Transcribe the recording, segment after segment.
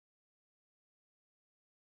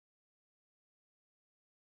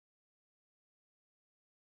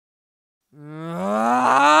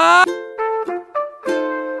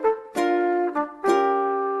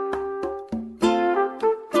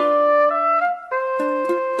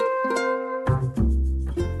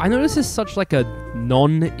I know this is such like a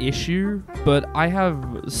non-issue, but I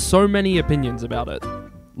have so many opinions about it.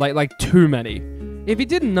 Like too many. If you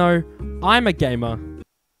didn't know, I'm a gamer.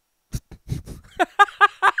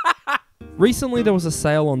 Recently there was a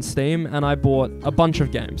sale on Steam and I bought a bunch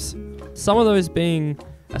of games. Some of those being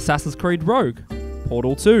Assassin's Creed Rogue,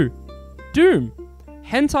 Portal 2, Doom,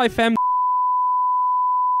 Hentai Fem.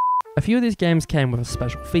 A few of these games came with a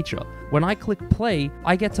special feature. When I click play,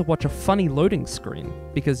 I get to watch a funny loading screen,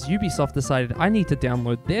 because Ubisoft decided I need to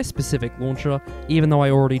download their specific launcher, even though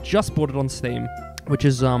I already just bought it on Steam, which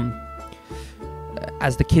is,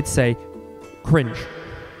 as the kids say, cringe.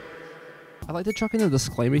 I'd like to chuck in a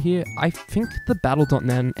disclaimer here. I think the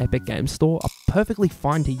Battle.net and Epic Games Store are perfectly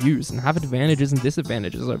fine to use and have advantages and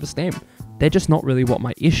disadvantages over Steam. They're just not really what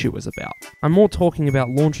my issue is about. I'm more talking about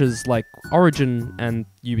launchers like Origin and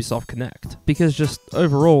Ubisoft Connect, because just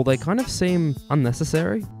overall they kind of seem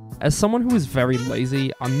unnecessary. As someone who is very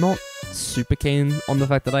lazy, I'm not super keen on the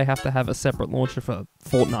fact that I have to have a separate launcher for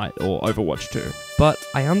Fortnite or Overwatch 2, but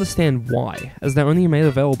I understand why, as they're only made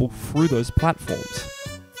available through those platforms.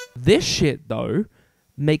 This shit, though,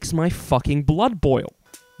 makes my fucking blood boil,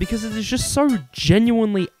 because it is just so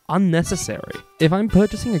genuinely unnecessary. If I'm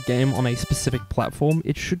purchasing a game on a specific platform,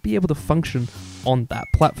 it should be able to function on that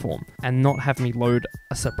platform, and not have me load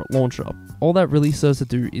a separate launcher. All that really serves to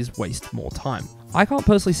do is waste more time. I can't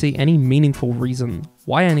personally see any meaningful reason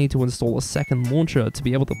why I need to install a second launcher to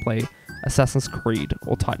be able to play Assassin's Creed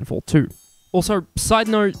or Titanfall 2. Also, side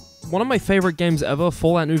note, one of my favorite games ever,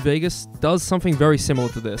 Fallout New Vegas, does something very similar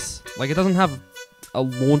to this. Like, it doesn't have a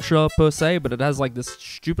launcher per se, but it has like this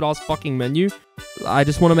stupid ass fucking menu. I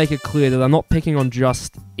just want to make it clear that I'm not picking on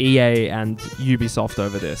just EA and Ubisoft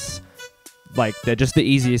over this. Like, they're just the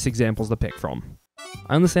easiest examples to pick from.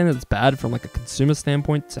 I understand that it's bad from like a consumer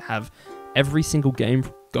standpoint to have every single game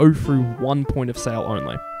go through one point of sale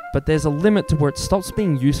only. But there's a limit to where it stops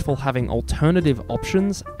being useful having alternative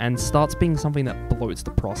options and starts being something that bloats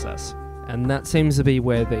the process. And that seems to be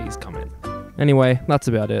where these come in. Anyway, that's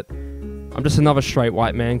about it. I'm just another straight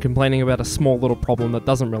white man complaining about a small little problem that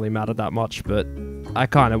doesn't really matter that much, but I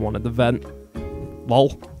kind of wanted to vent.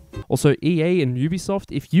 Lol. Also, EA and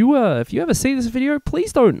Ubisoft, if you ever see this video,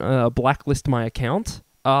 please don't blacklist my account.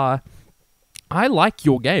 I like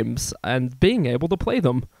your games and being able to play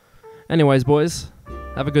them. Anyways, boys,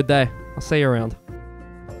 have a good day. I'll see you around.